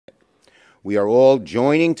we are all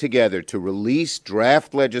joining together to release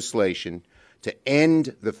draft legislation to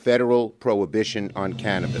end the federal prohibition on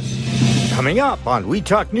cannabis. Coming up on We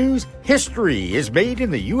Talk News, history is made in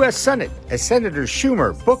the U.S. Senate as Senators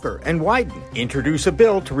Schumer, Booker, and Wyden introduce a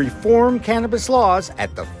bill to reform cannabis laws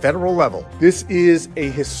at the federal level. This is a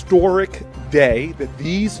historic day that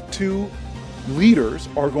these two leaders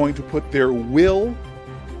are going to put their will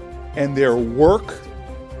and their work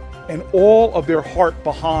and all of their heart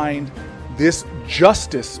behind this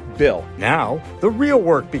justice bill. Now, the real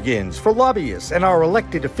work begins for lobbyists and our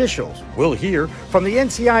elected officials. We'll hear from the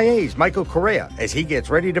NCIA's Michael Correa as he gets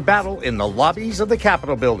ready to battle in the lobbies of the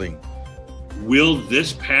Capitol building. Will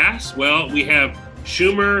this pass? Well, we have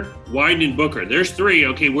Schumer, Wyden, and Booker. There's three.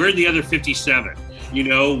 Okay, where are the other 57? You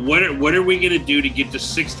know, what are we going to do to get to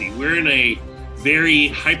 60? We're in a very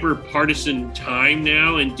hyper-partisan time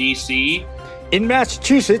now in D.C. In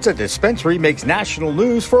Massachusetts, a dispensary makes national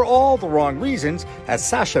news for all the wrong reasons as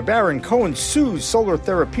Sacha Baron Cohen sues Solar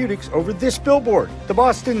Therapeutics over this billboard. The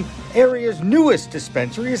Boston area's newest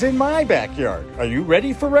dispensary is in my backyard. Are you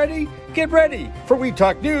ready for ready? Get ready for We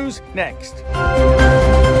Talk News next.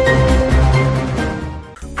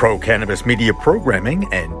 Pro-Cannabis Media Programming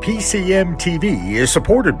and PCM TV is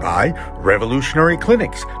supported by Revolutionary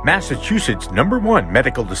Clinics, Massachusetts' #1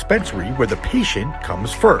 medical dispensary where the patient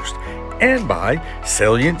comes first. And by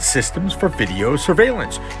Salient Systems for Video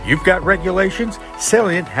Surveillance. You've got regulations,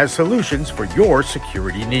 Salient has solutions for your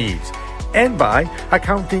security needs. And by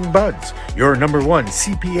Accounting Buds, your #1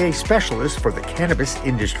 CPA specialist for the cannabis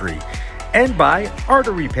industry. And by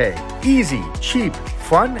Artery Pay, easy, cheap,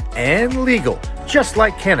 fun, and legal, just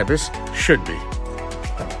like cannabis should be.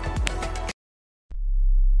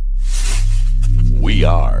 We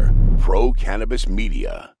are Pro-Cannabis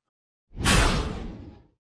Media.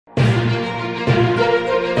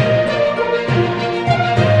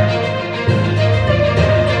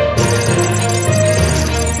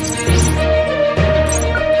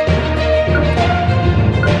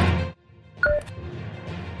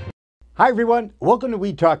 Hi, everyone. Welcome to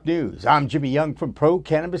We Talk News. I'm Jimmy Young from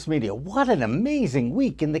Pro-Cannabis Media. What an amazing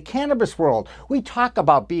week in the cannabis world. We talk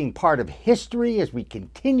about being part of history as we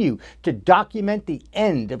continue to document the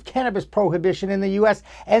end of cannabis prohibition in the U.S.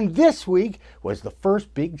 And this week was the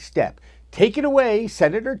first big step. Take it away,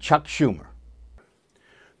 Senator Chuck Schumer.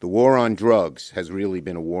 The war on drugs has really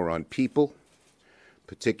been a war on people,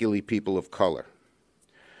 particularly people of color.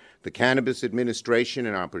 The Cannabis Administration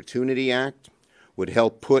and Opportunity Act would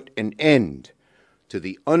help put an end to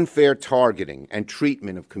the unfair targeting and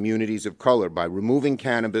treatment of communities of color by removing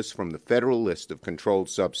cannabis from the federal list of controlled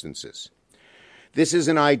substances. This is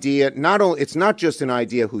an idea, it's not just an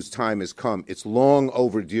idea whose time has come, it's long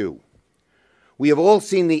overdue. We have all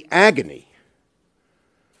seen the agony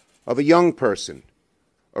of a young person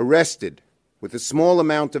arrested with a small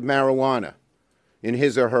amount of marijuana in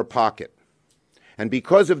his or her pocket. And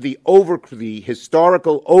because of the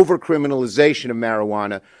historical over-criminalization of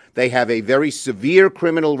marijuana, they have a very severe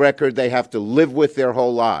criminal record they have to live with their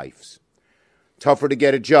whole lives. Tougher to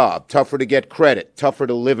get a job, tougher to get credit, tougher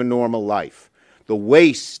to live a normal life. The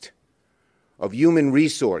waste of human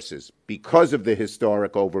resources because of the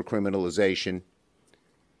historic over-criminalization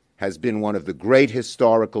has been one of the great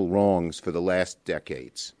historical wrongs for the last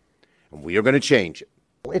decades. And we are going to change it.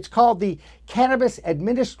 It's called the Cannabis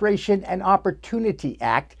Administration and Opportunity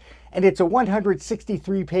Act, and it's a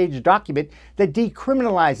 163-page document that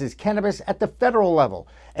decriminalizes cannabis at the federal level,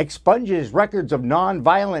 expunges records of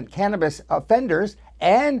nonviolent cannabis offenders,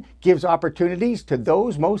 and gives opportunities to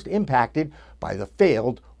those most impacted by the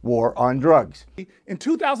failed war on drugs. In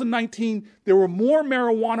 2019, there were more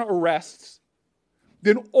marijuana arrests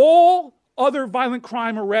than all other violent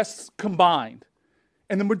crime arrests combined,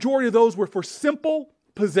 and the majority of those were for simple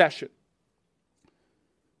possession.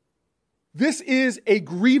 This is a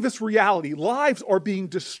grievous reality. Lives are being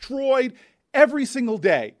destroyed every single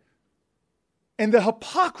day. And the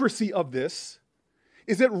hypocrisy of this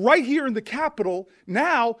is that right here in the Capitol,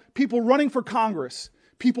 now people running for Congress,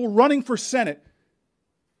 people running for Senate,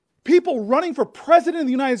 people running for President of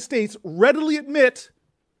the United States readily admit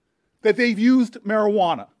that they've used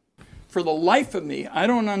marijuana. For the life of me, I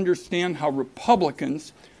don't understand how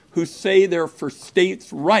Republicans who say they're for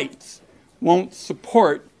states' rights won't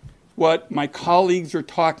support what my colleagues are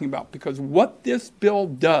talking about. Because what this bill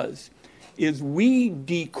does is we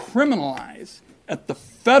decriminalize at the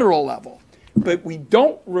federal level, but we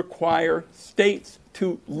don't require states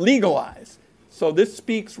to legalize. So this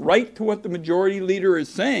speaks right to what the majority leader is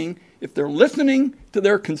saying. If they're listening to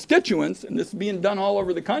their constituents, and this is being done all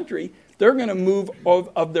over the country, they're going to move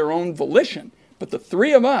of their own volition. But the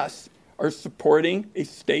three of us are supporting a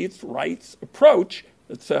states' rights approach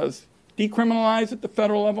that says decriminalize at the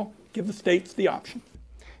federal level, give the states the option.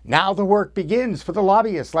 Now the work begins for the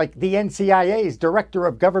lobbyists like the NCIA's Director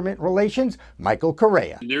of Government Relations, Michael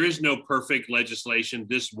Correa. There is no perfect legislation.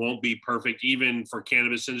 This won't be perfect even for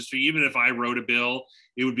cannabis industry. Even if I wrote a bill,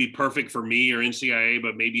 it would be perfect for me or NCIA,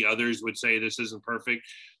 but maybe others would say this isn't perfect.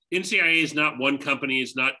 NCIA is not one company.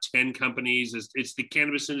 It's not 10 companies. It's the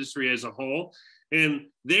cannabis industry as a whole. And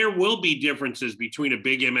there will be differences between a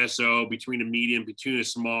big MSO, between a medium, between a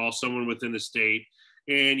small, someone within the state,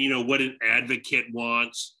 and, you know, what an advocate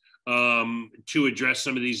wants to address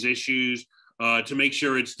some of these issues, to make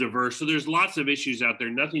sure it's diverse. So there's lots of issues out there.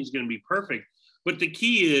 Nothing's going to be perfect. But the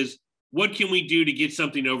key is, what can we do to get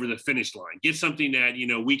something over the finish line? Get something that, you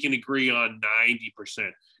know, we can agree on 90%.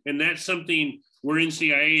 And that's something where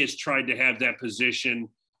NCIA has tried to have that position.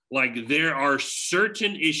 Like, there are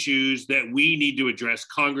certain issues that we need to address,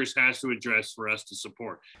 Congress has to address for us to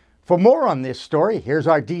support. For more on this story, here's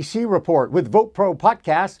our DC report with Vote Pro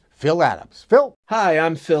Podcast, Phil Adams. Phil? Hi,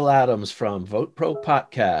 I'm Phil Adams from Vote Pro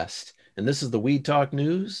Podcast, and this is the Weed Talk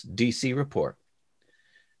News DC report.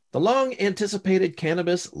 The long-anticipated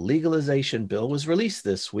cannabis legalization bill was released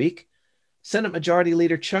this week. Senate Majority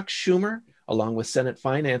Leader Chuck Schumer, along with Senate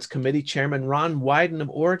Finance Committee Chairman Ron Wyden of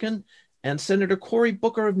Oregon and Senator Cory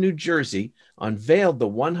Booker of New Jersey, unveiled the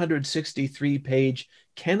 163-page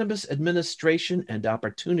Cannabis Administration and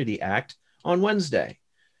Opportunity Act on Wednesday.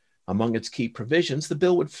 Among its key provisions, the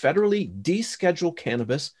bill would federally deschedule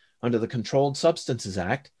cannabis under the Controlled Substances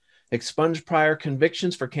Act, expunge prior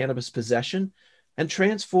convictions for cannabis possession, and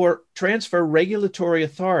transfer regulatory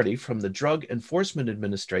authority from the Drug Enforcement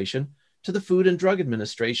Administration to the Food and Drug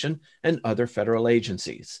Administration and other federal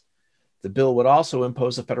agencies. The bill would also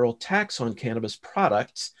impose a federal tax on cannabis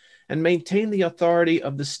products and maintain the authority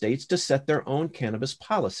of the states to set their own cannabis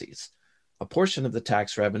policies. A portion of the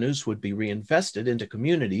tax revenues would be reinvested into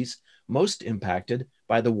communities most impacted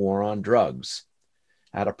by the war on drugs.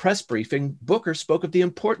 At a press briefing, Booker spoke of the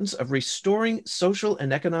importance of restoring social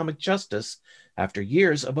and economic justice after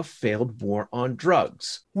years of a failed war on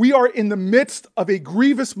drugs. We are in the midst of a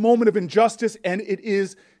grievous moment of injustice, and it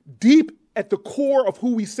is deep at the core of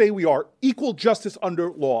who we say we are, equal justice under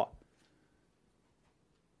law.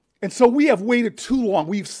 And so we have waited too long.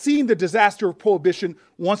 We've seen the disaster of prohibition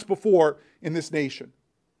once before in this nation.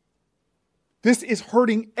 This is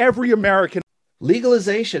hurting every American.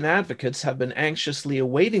 Legalization advocates have been anxiously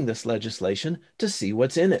awaiting this legislation to see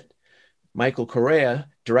what's in it. Michael Correa,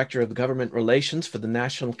 Director of Government Relations for the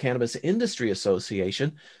National Cannabis Industry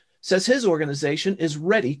Association, says his organization is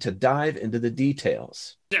ready to dive into the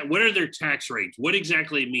details. What are their tax rates? What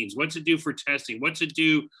exactly it means? What's it do for testing? What's it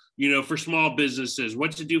do, for small businesses?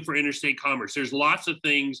 What's it do for interstate commerce? There's lots of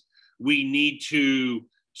things we need to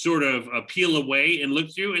sort of peel away and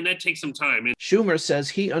look through, and that takes some time. And Schumer says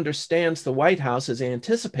he understands the White House is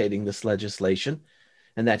anticipating this legislation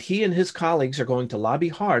and that he and his colleagues are going to lobby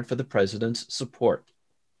hard for the president's support.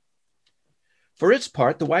 For its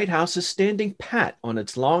part, the White House is standing pat on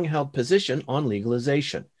its long-held position on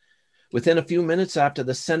legalization. Within a few minutes after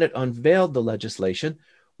the Senate unveiled the legislation,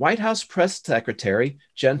 White House Press Secretary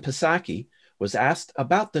Jen Psaki was asked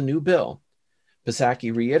about the new bill.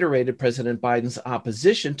 Psaki reiterated President Biden's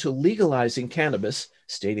opposition to legalizing cannabis,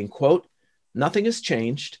 stating, quote, "Nothing has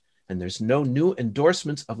changed, and there's no new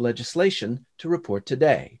endorsements of legislation to report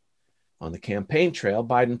today." On the campaign trail,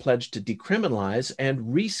 Biden pledged to decriminalize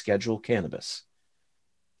and reschedule cannabis.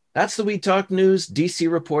 That's the We Talk News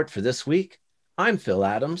DC report for this week. I'm Phil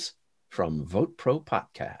Adams from Vote Pro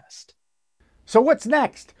Podcast. So what's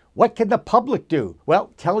next? What can the public do?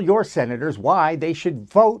 Well, tell your senators why they should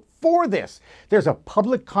vote for this. There's a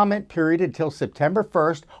public comment period until September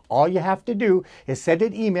 1st. All you have to do is send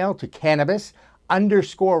an email to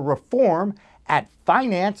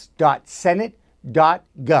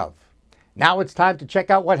cannabis_reform@finance.senate.gov. Now it's time to check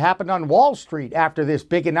out what happened on Wall Street after this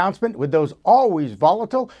big announcement with those always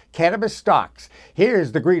volatile cannabis stocks.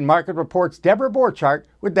 Here's the Green Market Report's Deborah Borchardt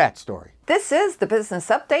with that story. This is the business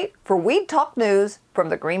update for Weed Talk News from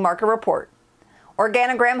the Green Market Report.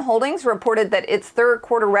 Organogram Holdings reported that its third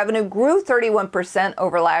quarter revenue grew 31%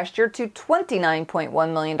 over last year to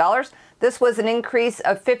 $29.1 million. This was an increase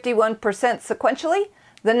of 51% sequentially.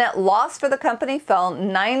 The net loss for the company fell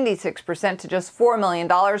 96% to just $4 million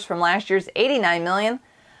from last year's $89 million.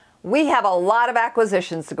 We have a lot of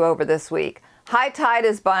acquisitions to go over this week. High Tide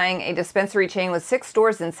is buying a dispensary chain with 6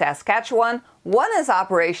 stores in Saskatchewan. 1 is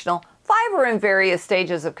operational, 5 are in various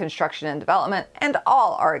stages of construction and development, and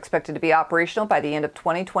all are expected to be operational by the end of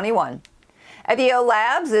 2021. Evio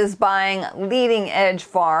Labs is buying Leading Edge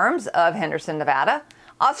Farms of Henderson, Nevada.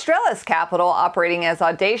 Australia's capital, operating as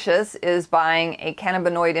Audacious, is buying a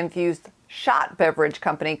cannabinoid-infused shot beverage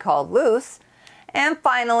company called Loose. And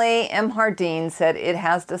finally, M. Hardeen said it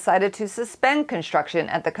has decided to suspend construction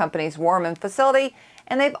at the company's Warman facility,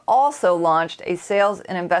 and they've also launched a sales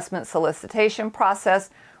and investment solicitation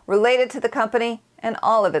process related to the company and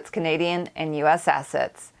all of its Canadian and U.S.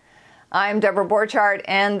 assets. I'm Deborah Borchardt,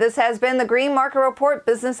 and this has been the Green Market Report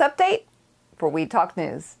Business Update for Weed Talk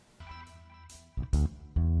News.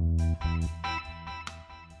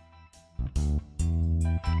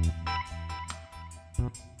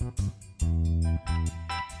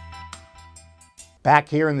 Back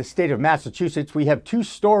here in the state of Massachusetts, we have two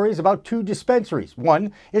stories about two dispensaries.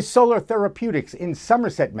 One is Solar Therapeutics in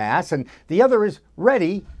Somerset, Mass., and the other is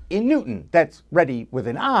Ready in Newton. That's Ready with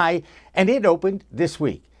an I, and it opened this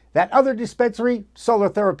week. That other dispensary, Solar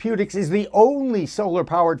Therapeutics, is the only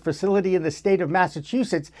solar-powered facility in the state of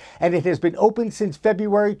Massachusetts, and it has been open since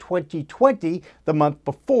February 2020, the month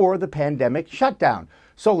before the pandemic shutdown.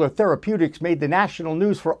 Solar Therapeutics made the national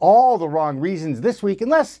news for all the wrong reasons this week,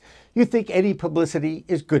 unless you think any publicity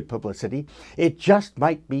is good publicity. It just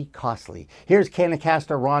might be costly. Here's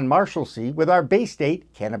Canacaster Ron Marshalsea with our Bay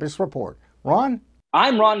State Cannabis Report. Ron?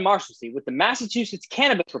 I'm Ron Marshalsea with the Massachusetts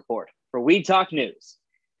Cannabis Report for Weed Talk News.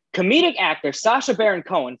 Comedic actor Sacha Baron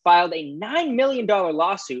Cohen filed a $9 million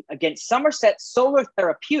lawsuit against Somerset Solar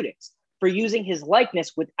Therapeutics for using his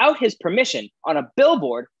likeness without his permission on a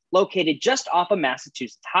billboard located just off a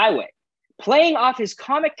Massachusetts highway. Playing off his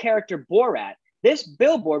comic character Borat, this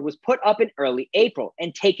billboard was put up in early April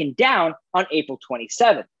and taken down on April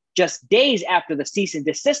 27th, just days after the cease and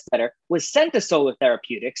desist letter was sent to Solar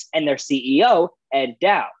Therapeutics and their CEO, Ed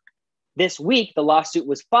Dow. This week, the lawsuit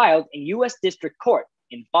was filed in U.S. District Court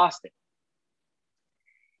in Boston.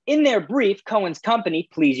 In their brief, Cohen's company,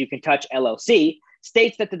 Please You Can Touch LLC,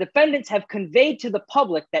 states that the defendants have conveyed to the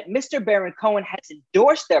public that Mr. Baron Cohen has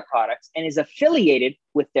endorsed their products and is affiliated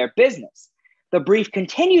with their business. The brief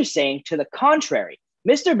continues saying, to the contrary,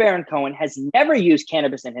 Mr. Baron Cohen has never used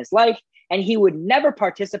cannabis in his life, and he would never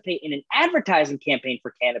participate in an advertising campaign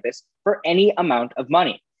for cannabis for any amount of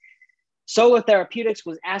money. Solar Therapeutics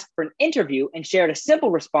was asked for an interview and shared a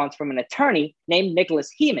simple response from an attorney named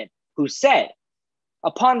Nicholas Heeman, who said,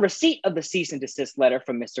 upon receipt of the cease and desist letter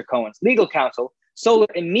from Mr. Cohen's legal counsel, Solar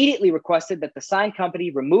immediately requested that the sign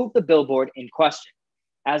company remove the billboard in question.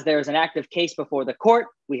 As there is an active case before the court,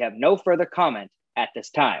 we have no further comment at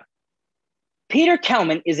this time. Peter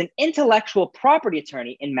Kelman is an intellectual property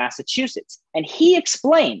attorney in Massachusetts, and he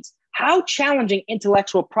explains how challenging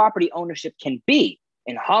intellectual property ownership can be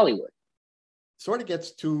in Hollywood. Sort of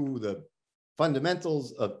gets to the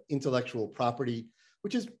fundamentals of intellectual property,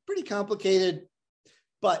 which is pretty complicated.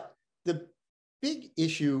 But the big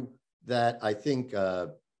issue that I think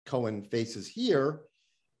Cohen faces here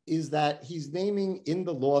is that he's naming in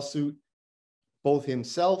the lawsuit both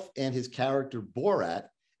himself and his character Borat.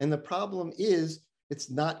 And the problem is it's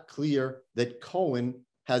not clear that Cohen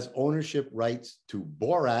has ownership rights to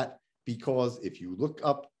Borat, because if you look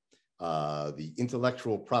up the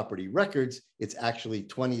intellectual property records, it's actually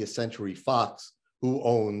 20th Century Fox who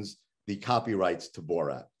owns the copyrights to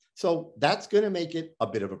Borat. So that's going to make it a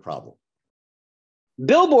bit of a problem.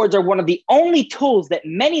 Billboards are one of the only tools that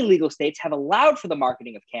many legal states have allowed for the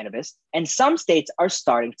marketing of cannabis, and some states are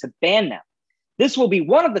starting to ban them. This will be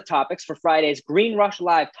one of the topics for Friday's Green Rush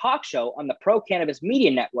Live talk show on the Pro Cannabis Media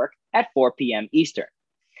Network at 4 p.m. Eastern.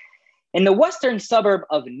 In the western suburb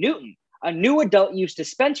of Newton, a new adult use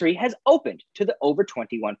dispensary has opened to the over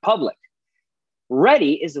 21 public.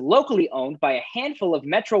 Ready is locally owned by a handful of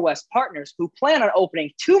Metro West partners who plan on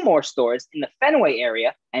opening 2 more stores in the Fenway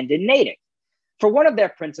area and in Natick. For one of their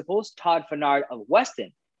principals, Todd Fennard of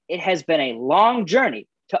Weston, it has been a long journey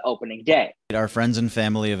to opening day. Our friends and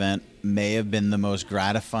family event may have been the most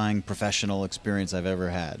gratifying professional experience I've ever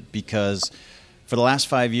had, because for the last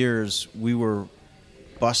 5 years, we were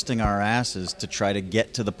busting our asses to try to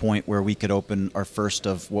get to the point where we could open our first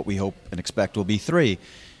of what we hope and expect will be 3.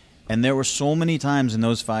 And there were so many times in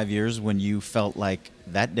those 5 years when you felt like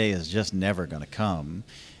that day is just never going to come.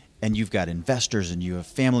 And you've got investors and you have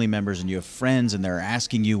family members and you have friends, and they're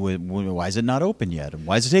asking you, why is it not open yet?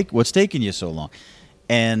 What's taking you so long?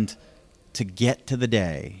 And to get to the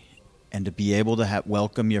day and to be able to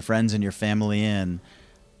welcome your friends and your family in,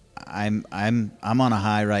 I'm on a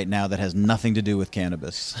high right now that has nothing to do with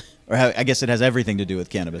cannabis. Or I guess it has everything to do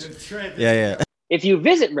with cannabis. That's right. Yeah. If you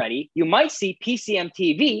visit Ready, you might see PCM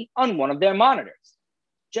TV on one of their monitors.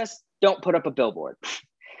 Just don't put up a billboard.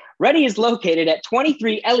 Ready is located at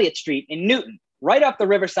 23 Elliott Street in Newton, right off the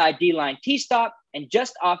Riverside D-Line T-stop and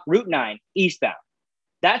just off Route 9 eastbound.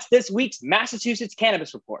 That's this week's Massachusetts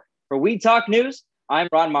Cannabis Report. For Weed Talk News, I'm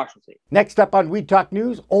Ron Marshalsey. Next up on Weed Talk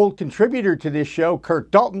News, old contributor to this show,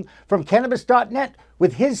 Kurt Dalton from Cannabis.net,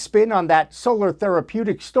 with his spin on that Solar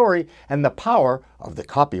Therapeutics story and the power of the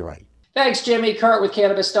copyright. Thanks, Jimmy. Kurt with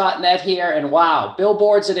Cannabis.net here. And wow,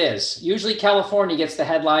 billboards it is. Usually California gets the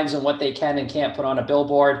headlines on what they can and can't put on a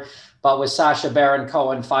billboard. But with Sacha Baron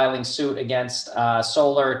Cohen filing suit against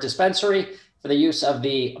Solar Dispensary for the use of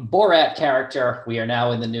the Borat character, we are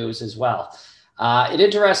now in the news as well. An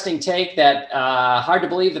interesting take that hard to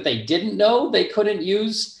believe that they didn't know they couldn't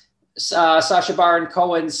use Sacha Baron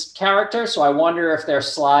Cohen's character. So I wonder if they're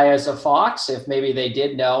sly as a fox, if maybe they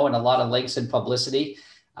did know, and a lot of links and publicity.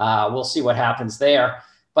 We'll see what happens there.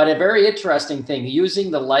 But a very interesting thing, using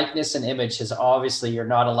the likeness and image is obviously you're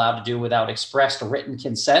not allowed to do without expressed written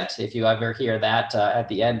consent. If you ever hear that at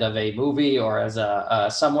the end of a movie or as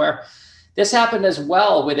somewhere. This happened as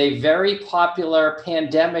well with a very popular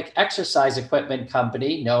pandemic exercise equipment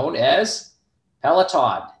company known as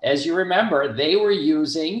Peloton. As you remember, they were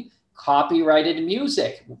using copyrighted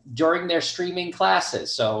music during their streaming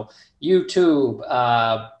classes. So YouTube,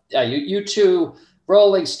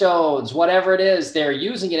 Rolling Stones, whatever it is, they're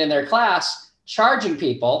using it in their class, charging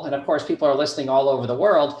people. And of course, people are listening all over the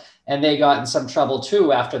world. And they got in some trouble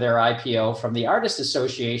too after their IPO from the Artists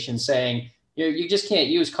Association saying, you just can't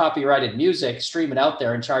use copyrighted music, stream it out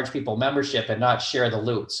there and charge people membership and not share the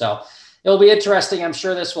loot. So it'll be interesting. I'm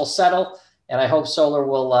sure this will settle. And I hope Solar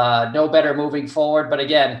will know better moving forward. But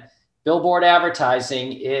again, billboard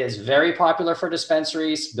advertising is very popular for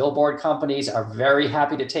dispensaries. Billboard companies are very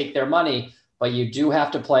happy to take their money. But you do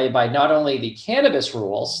have to play by not only the cannabis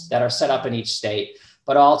rules that are set up in each state,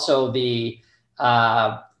 but also the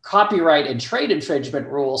copyright and trade infringement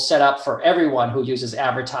rules set up for everyone who uses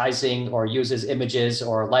advertising or uses images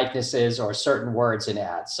or likenesses or certain words in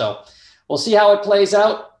ads. So we'll see how it plays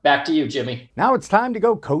out. Back to you, Jimmy. Now it's time to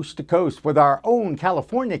go coast to coast with our own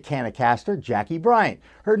California Cannacaster, Jackie Bryant.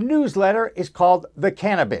 Her newsletter is called The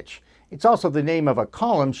Cannabitch. It's also the name of a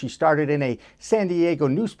column she started in a San Diego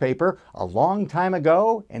newspaper a long time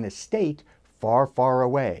ago in a state far, far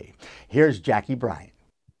away. Here's Jackie Bryant.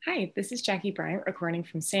 Hi, this is Jackie Bryant recording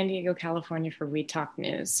from San Diego, California for Weed Talk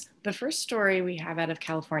News. The first story we have out of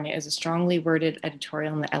California is a strongly worded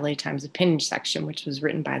editorial in the LA Times opinion section, which was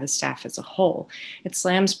written by the staff as a whole. It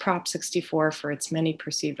slams Prop 64 for its many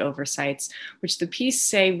perceived oversights, which the piece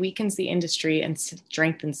say weakens the industry and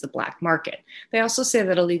strengthens the black market. They also say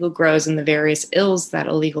that illegal grows and the various ills that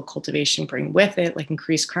illegal cultivation bring with it, like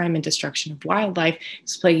increased crime and destruction of wildlife,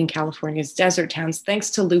 is plaguing California's desert towns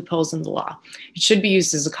thanks to loopholes in the law. It should be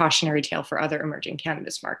used as a cautionary tale for other emerging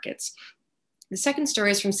cannabis markets. The second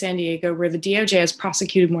story is from San Diego, where the DOJ has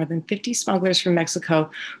prosecuted more than 50 smugglers from Mexico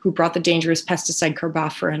who brought the dangerous pesticide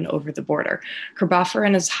carbofuran over the border.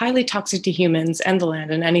 Carbofuran is highly toxic to humans and the land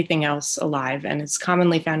and anything else alive, and is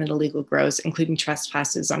commonly found in illegal grows, including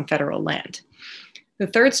trespasses on federal land. The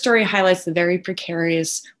third story highlights the very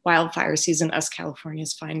precarious wildfire season us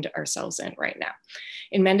Californians find ourselves in right now.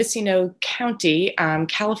 In Mendocino County,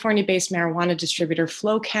 California-based marijuana distributor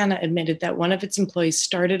Flow Canna admitted that one of its employees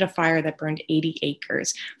started a fire that burned 80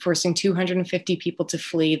 acres, forcing 250 people to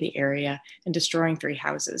flee the area and destroying 3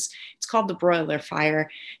 houses. It's called the Broiler Fire.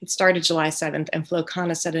 It started July 7th, and Flow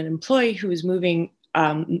Canna said an employee who was mowing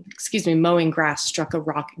grass struck a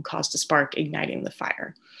rock and caused a spark, igniting the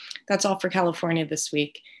fire. That's all for California this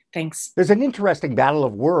week. Thanks. There's an interesting battle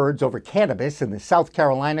of words over cannabis in the South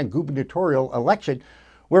Carolina gubernatorial election,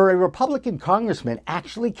 where a Republican congressman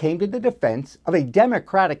actually came to the defense of a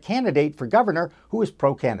Democratic candidate for governor who was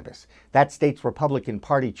pro-cannabis. That state's Republican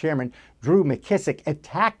Party chairman, Drew McKissick,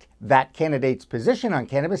 attacked that candidate's position on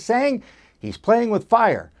cannabis, saying he's playing with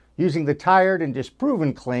fire, using the tired and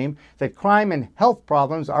disproven claim that crime and health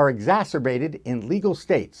problems are exacerbated in legal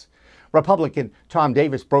states. Republican Tom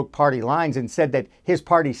Davis broke party lines and said that his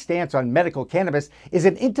party's stance on medical cannabis is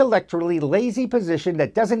an intellectually lazy position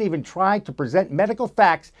that doesn't even try to present medical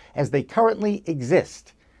facts as they currently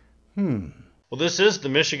exist. Well, this is the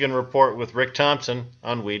Michigan Report with Rick Thompson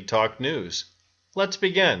on Weed Talk News. Let's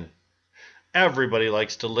begin. Everybody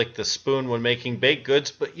likes to lick the spoon when making baked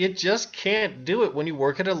goods, but you just can't do it when you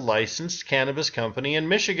work at a licensed cannabis company in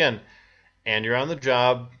Michigan. And you're on the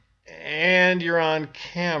job, and you're on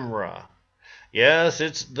camera. Yes,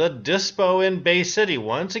 it's the Dispo in Bay City.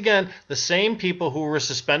 Once again, the same people who were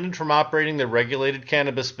suspended from operating the regulated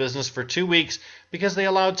cannabis business for 2 weeks because they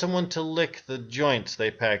allowed someone to lick the joints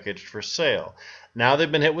they packaged for sale. Now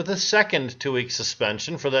they've been hit with a second 2-week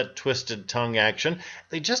suspension for that twisted tongue action.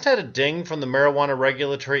 They just had a ding from the Marijuana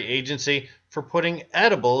Regulatory Agency for putting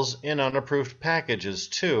edibles in unapproved packages,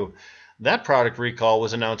 too. That product recall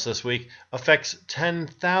was announced this week, affects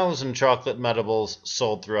 10,000 chocolate medibles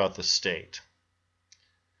sold throughout the state.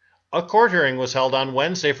 A court hearing was held on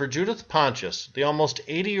Wednesday for Judith Pontius, the almost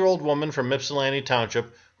 80-year-old woman from Ypsilanti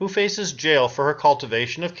Township who faces jail for her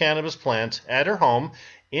cultivation of cannabis plants at her home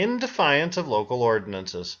in defiance of local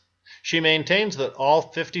ordinances. She maintains that all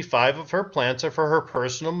 55 of her plants are for her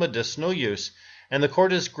personal medicinal use, and the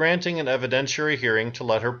court is granting an evidentiary hearing to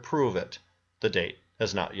let her prove it. The date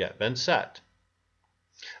has not yet been set.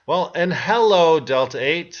 Well, and hello, Delta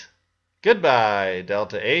 8. Goodbye,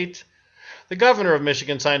 Delta 8. The governor of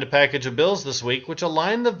Michigan signed a package of bills this week which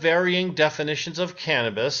align the varying definitions of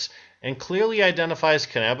cannabis and clearly identifies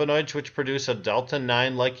cannabinoids which produce a Delta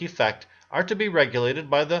 9-like effect are to be regulated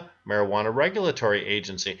by the Marijuana Regulatory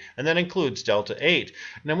Agency, and that includes Delta 8.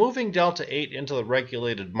 Now, moving Delta 8 into the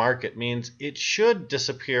regulated market means it should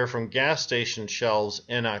disappear from gas station shelves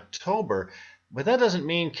in October, but that doesn't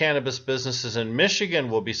mean cannabis businesses in Michigan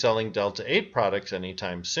will be selling Delta 8 products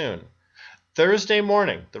anytime soon. Thursday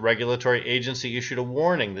morning, the regulatory agency issued a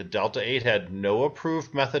warning that Delta 8 had no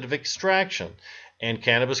approved method of extraction, and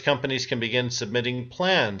cannabis companies can begin submitting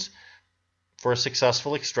plans for a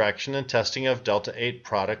successful extraction and testing of Delta 8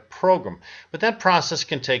 product program. But that process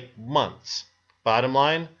can take months. Bottom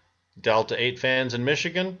line, Delta 8 fans in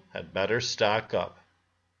Michigan had better stock up.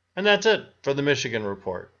 And that's it for the Michigan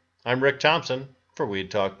Report. I'm Rick Thompson for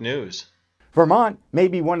Weed Talk News. Vermont may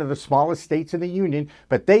be one of the smallest states in the union,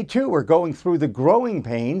 but they too are going through the growing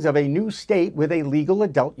pains of a new state with a legal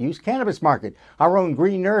adult use cannabis market. Our own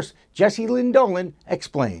green nurse, Jessie Lynn Dolan,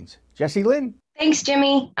 explains. Jessie Lynn? Thanks,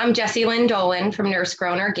 Jimmy. I'm Jessie Lynn Dolan from Nurse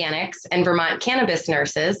Grown Organics and Vermont Cannabis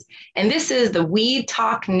Nurses, and this is the Weed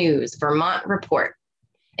Talk News Vermont Report.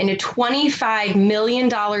 In a $25 million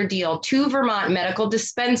deal, 2 Vermont medical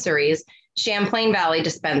dispensaries, Champlain Valley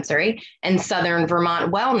Dispensary and Southern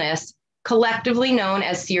Vermont Wellness, collectively known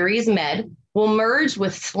as Series Med, will merge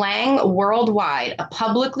with Slang Worldwide, a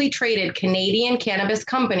publicly traded Canadian cannabis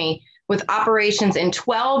company with operations in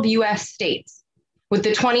 12 U.S. states. With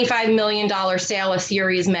the $25 million sale of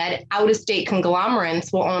Series Med, out-of-state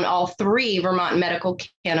conglomerates will own all 3 Vermont medical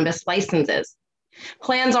cannabis licenses.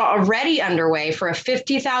 Plans are already underway for a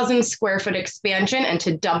 50,000 square foot expansion and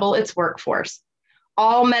to double its workforce.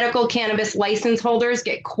 All medical cannabis license holders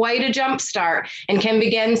get quite a jump start and can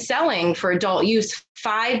begin selling for adult use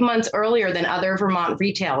 5 months earlier than other Vermont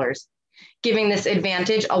retailers. Giving this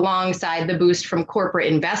advantage alongside the boost from corporate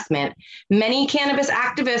investment, many cannabis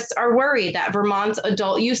activists are worried that Vermont's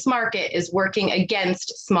adult use market is working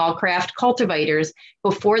against small craft cultivators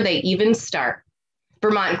before they even start.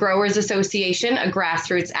 Vermont Growers Association, a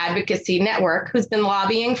grassroots advocacy network who's been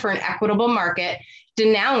lobbying for an equitable market,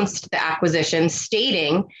 denounced the acquisition,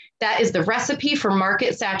 stating that is the recipe for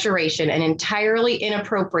market saturation and entirely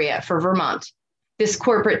inappropriate for Vermont. This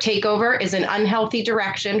corporate takeover is an unhealthy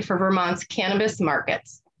direction for Vermont's cannabis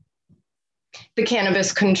markets. The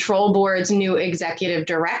Cannabis Control Board's new executive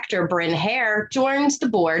director, Bryn Hare, joins the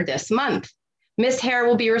board this month. Ms. Hare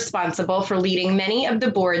will be responsible for leading many of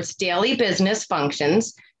the board's daily business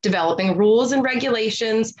functions, developing rules and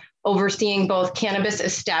regulations, overseeing both cannabis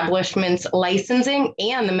establishments' licensing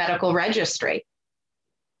and the medical registry.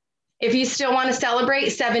 If you still want to celebrate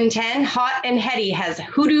 710, Hot and Heady has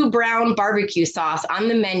Hoodoo Brown barbecue sauce on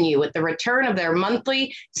the menu with the return of their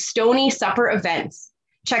monthly Stony Supper events.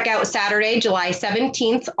 Check out Saturday, July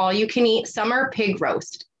 17th, all-you-can-eat summer pig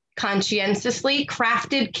roast, conscientiously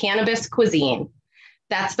crafted cannabis cuisine.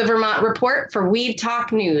 That's the Vermont Report for Weed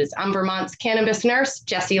Talk News. I'm Vermont's cannabis nurse,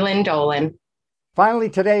 Jessie Lynn Dolan. Finally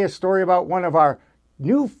today, a story about one of our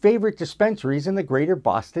new favorite dispensaries in the greater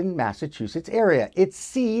Boston, Massachusetts area. It's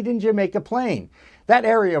Seed in Jamaica Plain. That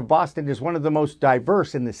area of Boston is one of the most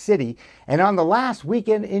diverse in the city, and on the last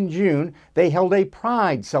weekend in June, they held a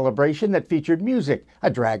Pride celebration that featured music, a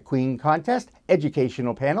drag queen contest,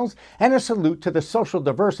 educational panels, and a salute to the social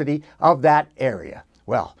diversity of that area.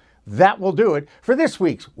 Well, that will do it for this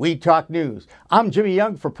week's Weed Talk News. I'm Jimmy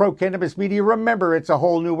Young for Pro Cannabis Media. Remember, it's a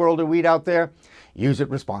whole new world of weed out there. Use it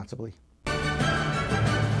responsibly.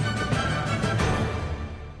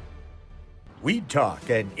 Weed Talk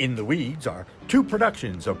and In the Weeds are 2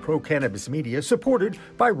 productions of Pro Cannabis Media supported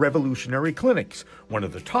by Revolutionary Clinics, one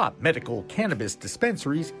of the top medical cannabis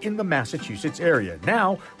dispensaries in the Massachusetts area,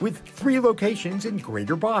 now with 3 locations in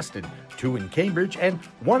Greater Boston, 2 in Cambridge and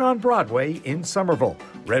 1 on Broadway in Somerville.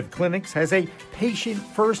 Rev Clinics has a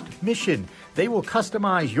patient-first mission. They will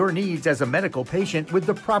customize your needs as a medical patient with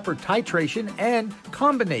the proper titration and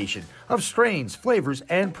combination of strains, flavors,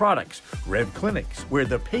 and products. Rev Clinics, where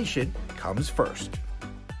the patient comes first.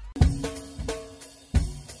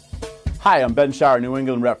 Hi, I'm Ben Shower, New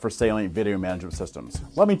England rep for Salient Video Management Systems.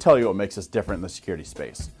 Let me tell you what makes us different in the security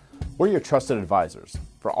space. We're your trusted advisors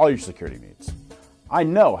for all your security needs. I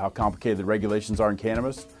know how complicated the regulations are in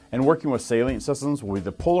cannabis, and working with Salient Systems will be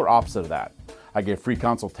the polar opposite of that. I give free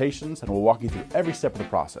consultations and will walk you through every step of the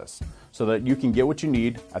process so that you can get what you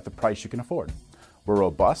need at the price you can afford. We're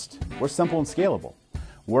robust, we're simple and scalable.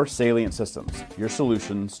 We're Salient Systems, your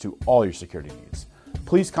solutions to all your security needs.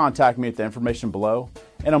 Please contact me at the information below,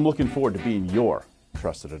 and I'm looking forward to being your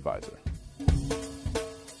trusted advisor.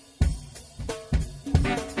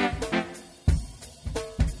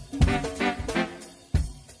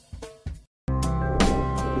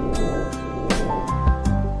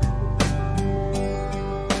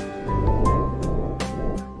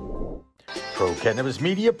 Pro Cannabis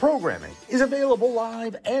Media programming is available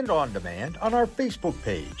live and on demand on our Facebook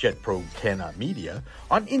page at Pro Canna Media,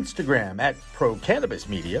 on Instagram at Pro Cannabis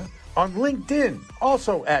Media, on LinkedIn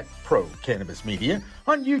also at Pro Cannabis Media,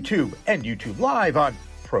 on YouTube and YouTube Live on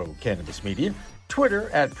Pro Cannabis Media, Twitter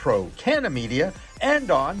at Pro Canna Media, and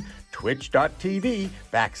on twitch.tv/Pro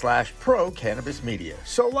Cannabis Media.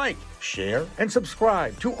 So like, share, and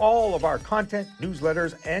subscribe to all of our content,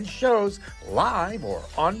 newsletters, and shows live or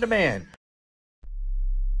on demand.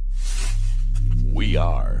 We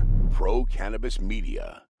are Pro Cannabis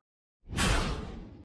Media.